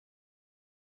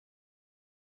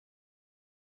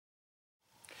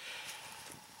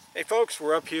Hey folks,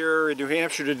 we're up here in New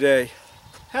Hampshire today.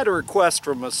 Had a request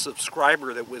from a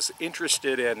subscriber that was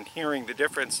interested in hearing the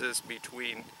differences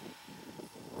between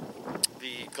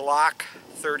the Glock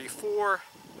 34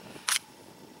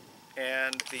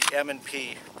 and the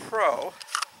M&P Pro.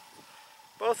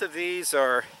 Both of these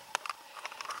are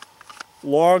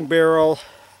long barrel,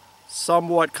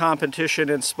 somewhat competition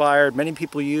inspired. Many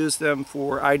people use them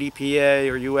for IDPA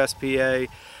or USPA,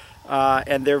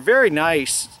 and they're very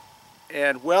nice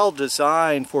and well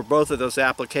designed for both of those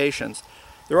applications.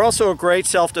 They're also a great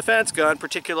self-defense gun,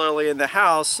 particularly in the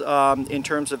house, in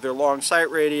terms of their long sight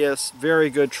radius, very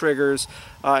good triggers,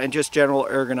 and just general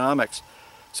ergonomics.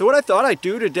 So what I thought I'd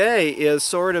do today is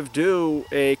sort of do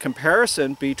a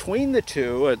comparison between the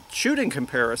two, a shooting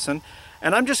comparison,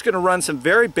 and I'm just going to run some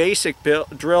very basic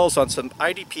drills on some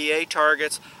IDPA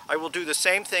targets. I will do the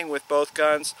same thing with both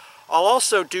guns. I'll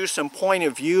also do some point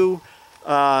of view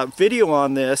video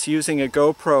on this using a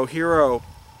GoPro Hero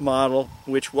model,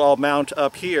 which I'll mount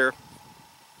up here,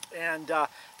 and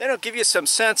then I'll give you some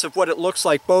sense of what it looks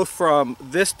like both from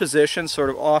this position,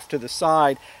 sort of off to the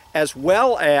side, as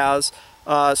well as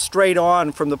straight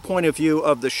on from the point of view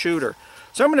of the shooter.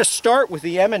 So I'm going to start with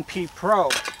the M&P Pro,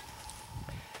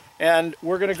 and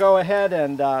we're going to go ahead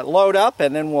and load up,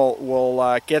 and then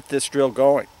we'll get this drill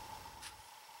going.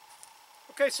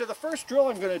 Okay, so the first drill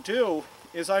I'm going to do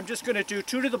is I'm just going to do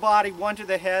 2 to the body, 1 to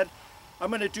the head.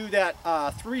 I'm going to do that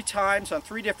 3 times on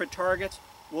 3 different targets.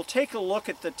 We'll take a look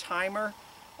at the timer,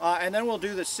 and then we'll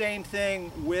do the same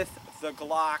thing with the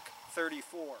Glock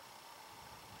 34.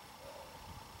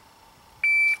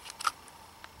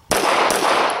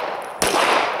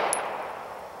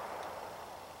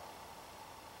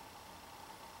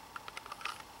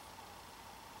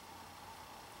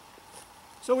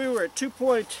 So we were at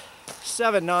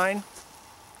 2.79.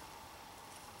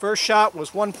 First shot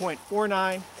was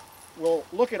 1.49. We'll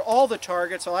look at all the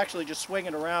targets. I'll actually just swing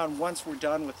it around once we're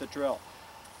done with the drill.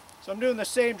 So I'm doing the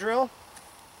same drill.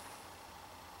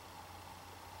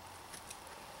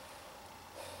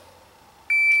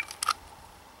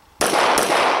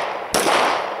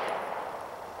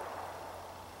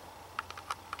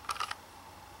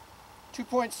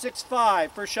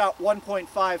 .65. First shot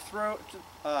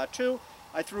 1.5 2.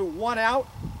 I threw 1 out.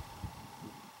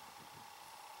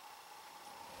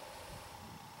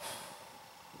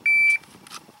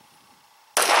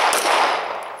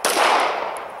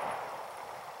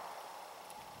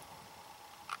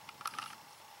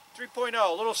 .0,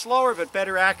 a little slower but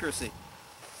better accuracy.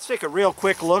 Let's take a real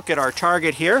quick look at our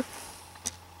target here.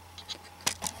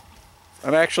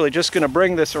 I'm actually just going to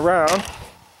bring this around.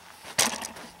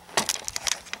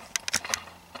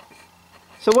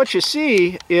 So what you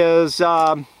see is,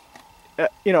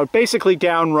 basically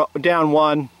down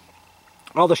 1.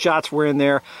 All the shots were in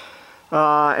there,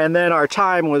 and then our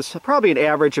time was probably an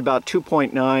average about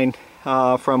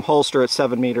 2.9 from holster at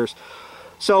 7 meters.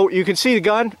 So you can see the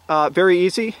gun, very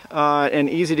easy and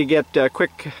easy to get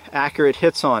quick, accurate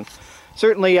hits on.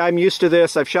 Certainly I'm used to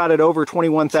this. I've shot it over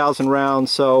 21,000 rounds,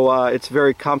 so it's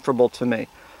very comfortable to me.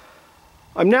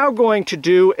 I'm now going to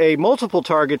do a multiple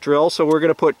target drill, so we're going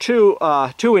to put two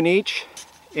in each,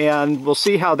 and we'll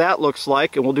see how that looks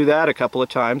like, and we'll do that a couple of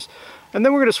times. And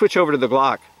then we're going to switch over to the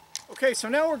Glock. Okay, so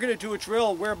now we're going to do a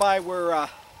drill whereby we're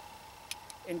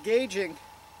engaging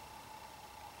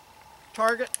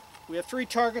target. We have 3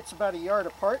 targets about a yard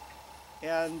apart,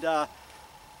 and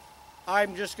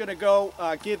I'm just going to go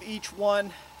give each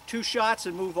one 2 shots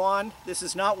and move on. This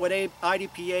is not what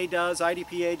IDPA does.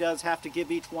 IDPA does have to give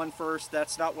each one first.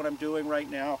 That's not what I'm doing right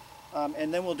now.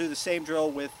 And then we'll do the same drill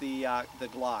with the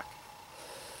Glock.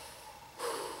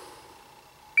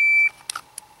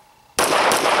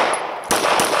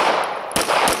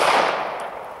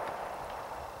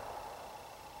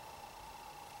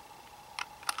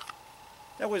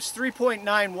 That was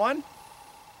 3.91.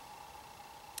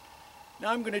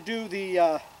 Now I'm going to do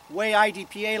the way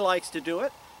IDPA likes to do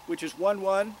it, which is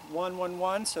 1-1,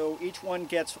 1-1-1. So each one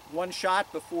gets 1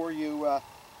 shot before you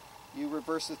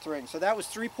reverse the string. So that was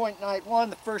 3.91.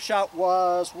 The first shot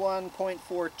was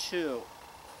 1.42.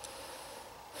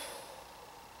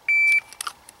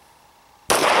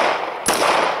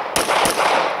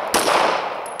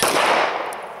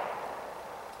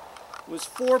 Was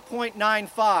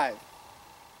 4.95.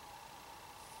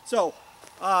 So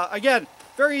again,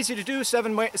 very easy to do,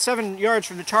 7 yards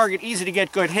from the target, easy to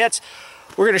get good hits.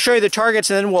 We're going to show you the targets,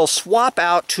 and then we'll swap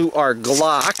out to our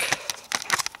Glock.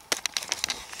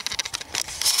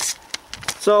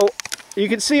 So you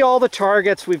can see all the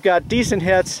targets. We've got decent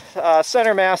hits,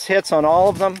 center mass hits on all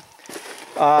of them.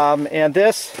 And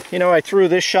this, I threw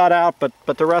this shot out, but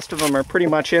the rest of them are pretty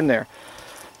much in there.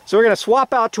 So we're going to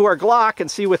swap out to our Glock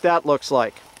and see what that looks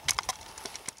like.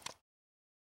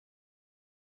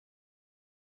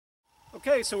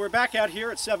 Okay, so we're back out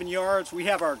here at 7 yards. We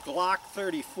have our Glock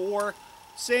 34.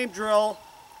 Same drill,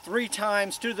 3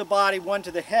 times, 2 to the body, 1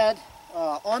 to the head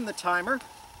on the timer.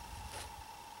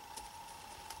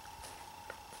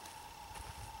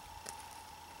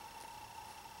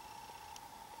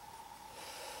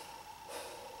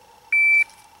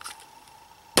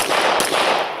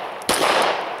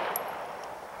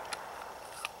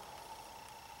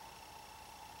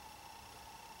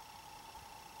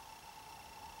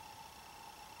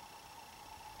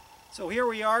 So here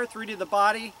we are, 3 to the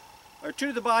body, or 2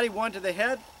 to the body, 1 to the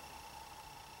head.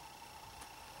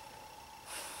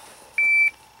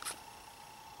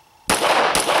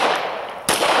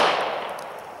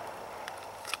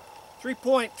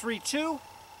 .32.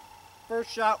 First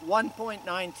shot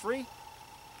 1.93.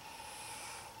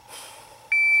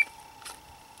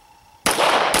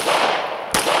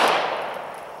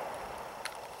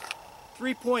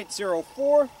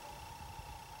 .04.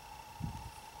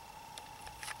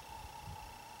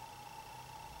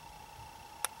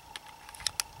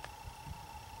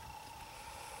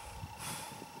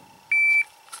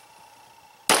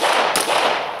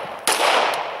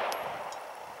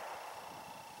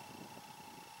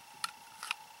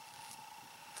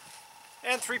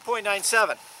 And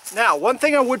 3.97. Now, one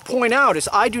thing I would point out is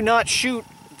I do not shoot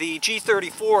the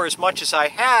G34 as much as I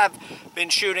have been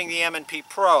shooting the M&P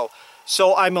Pro.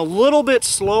 So I'm a little bit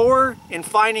slower in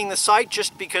finding the sight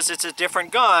just because it's a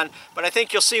different gun, but I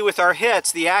think you'll see with our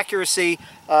hits, the accuracy,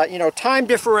 you know, time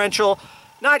differential,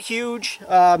 not huge,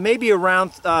 maybe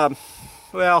around,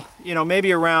 well, you know,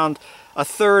 maybe around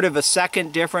 1/3 of a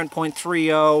second different,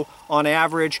 0.30 on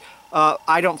average.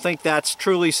 I don't think that's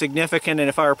truly significant, and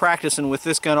if I were practicing with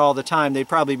this gun all the time, they'd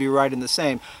probably be right in the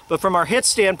same. But from our hit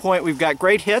standpoint, we've got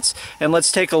great hits, and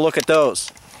let's take a look at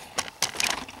those.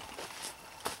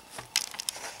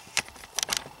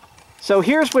 So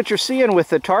here's what you're seeing with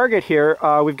the target here.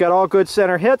 We've got all good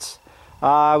center hits.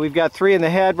 We've got 3 in the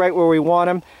head right where we want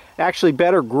them. Actually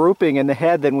better grouping in the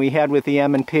head than we had with the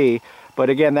M&P. But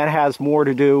again, that has more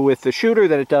to do with the shooter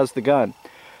than it does the gun.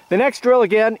 The next drill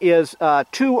again is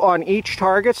 2 on each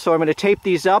target, so I'm going to tape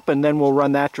these up and then we'll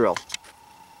run that drill.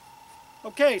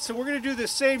 Okay, so we're going to do the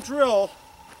same drill,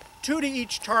 2 to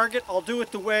each target. I'll do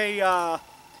it the way I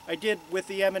did with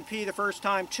the M&P the first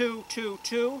time, 2, 2,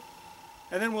 2.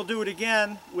 And then we'll do it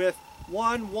again with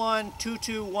 1, 1, 2,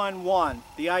 2, 1, 1,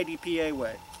 the IDPA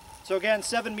way. So again,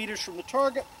 7 meters from the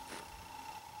target.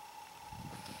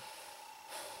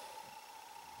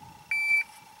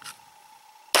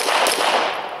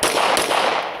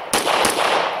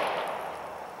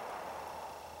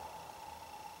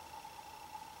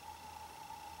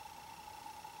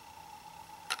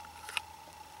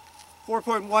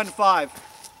 .15.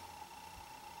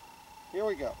 Here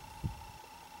we go.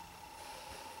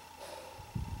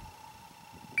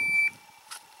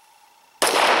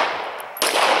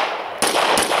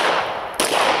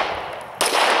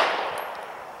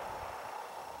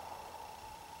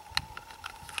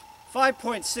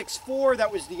 .64,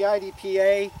 that was the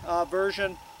IDPA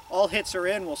version. All hits are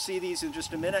in. We'll see these in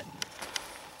just a minute.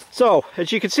 So,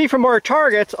 as you can see from our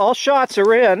targets, all shots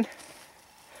are in.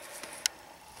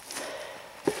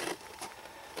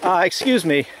 Excuse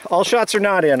me, all shots are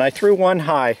not in. I threw one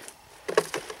high.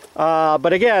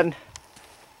 But again,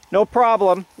 no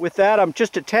problem with that. I'm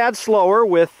just a tad slower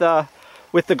with the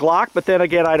Glock, but then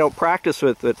again, I don't practice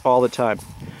with it all the time.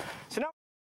 So now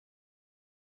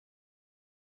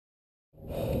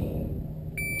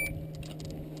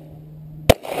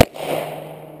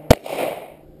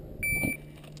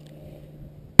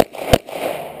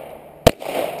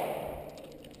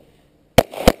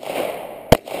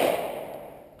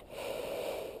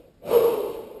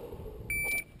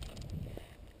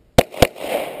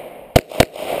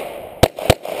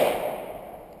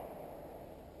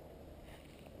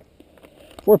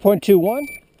 4.21.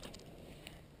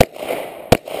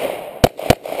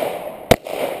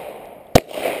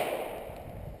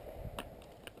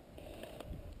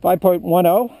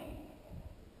 .10.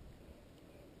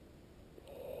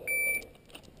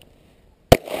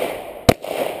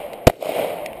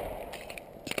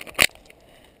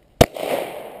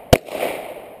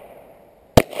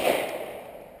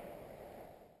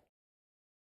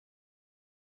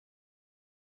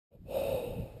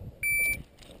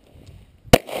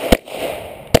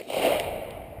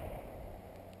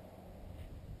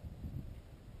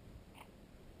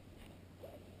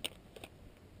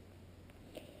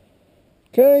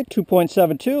 Okay,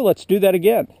 2.72. Let's do that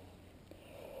again.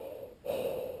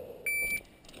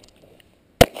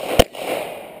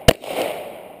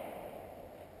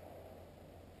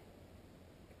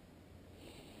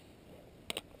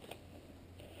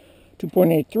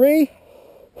 2.83.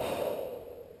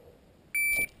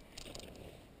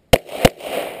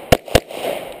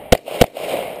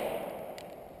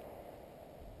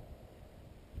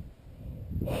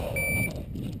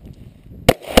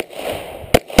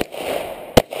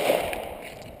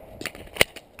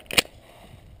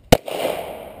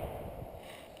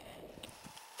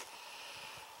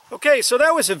 Okay, so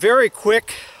that was a very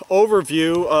quick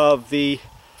overview of the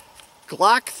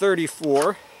Glock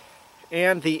 34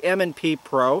 and the M&P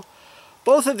Pro.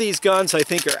 Both of these guns I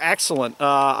think are excellent.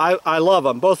 I love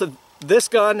them. This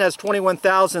gun has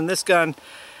 21,000. This gun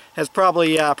has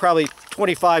probably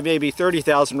 25, maybe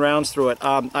 30,000 rounds through it.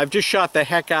 I've just shot the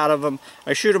heck out of them.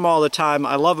 I shoot them all the time.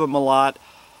 I love them a lot.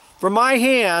 For my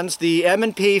hands, the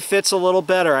M&P fits a little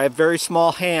better. I have very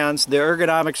small hands. The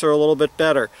ergonomics are a little bit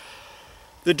better.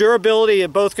 The durability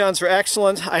of both guns are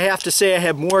excellent. I have to say I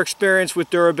have more experience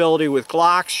with durability with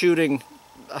Glocks, shooting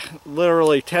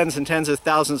literally tens and tens of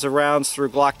thousands of rounds through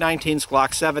Glock 19s,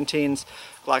 Glock 17s,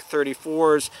 Glock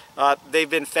 34s. They've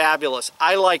been fabulous.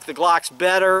 I like the Glocks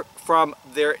better from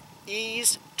their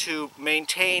ease to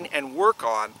maintain and work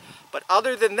on. But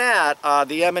other than that,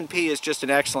 the M&P is just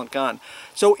an excellent gun.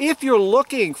 So if you're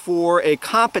looking for a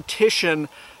competition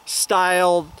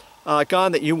styled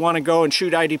gun that you want to go and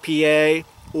shoot IDPA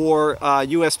or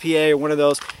USPA or one of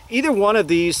those, either one of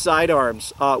these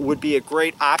sidearms would be a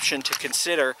great option to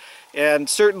consider, and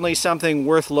certainly something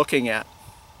worth looking at.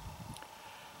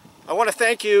 I want to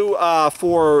thank you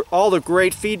for all the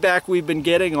great feedback we've been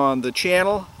getting on the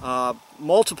channel.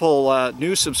 Multiple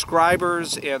new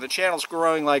subscribers, and the channel's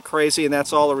growing like crazy, and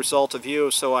that's all the result of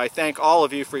you. So I thank all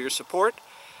of you for your support.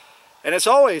 And as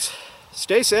always,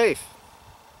 stay safe.